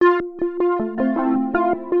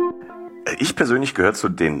ich persönlich gehöre zu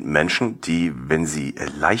den Menschen, die, wenn sie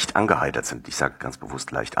leicht angeheitert sind, ich sage ganz bewusst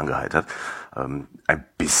leicht angeheitert, ein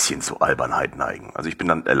bisschen zu Albernheit neigen. Also ich bin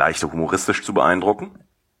dann leicht humoristisch zu beeindrucken.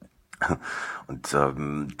 Und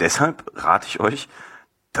deshalb rate ich euch,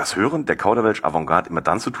 das Hören der Kauderwelsch Avantgarde immer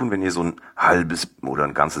dann zu tun, wenn ihr so ein halbes oder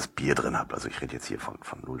ein ganzes Bier drin habt. Also ich rede jetzt hier von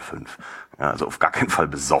 0,5. Ja, also auf gar keinen Fall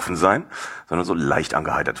besoffen sein, sondern so leicht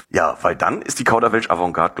angeheitert. Ja, weil dann ist die Kauderwelsch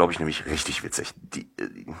Avantgarde, glaube ich, nämlich richtig witzig.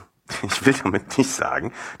 Ich will damit nicht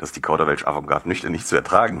sagen, dass die Kauderwelsch Avantgarde nüchtern nicht zu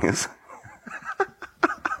ertragen ist.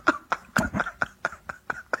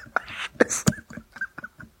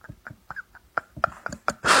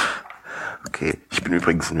 Okay, ich bin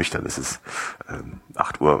übrigens nüchtern. Es ist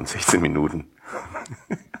 8 Uhr und 16 Minuten.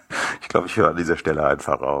 Ich glaube, ich höre an dieser Stelle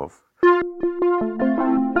einfach auf.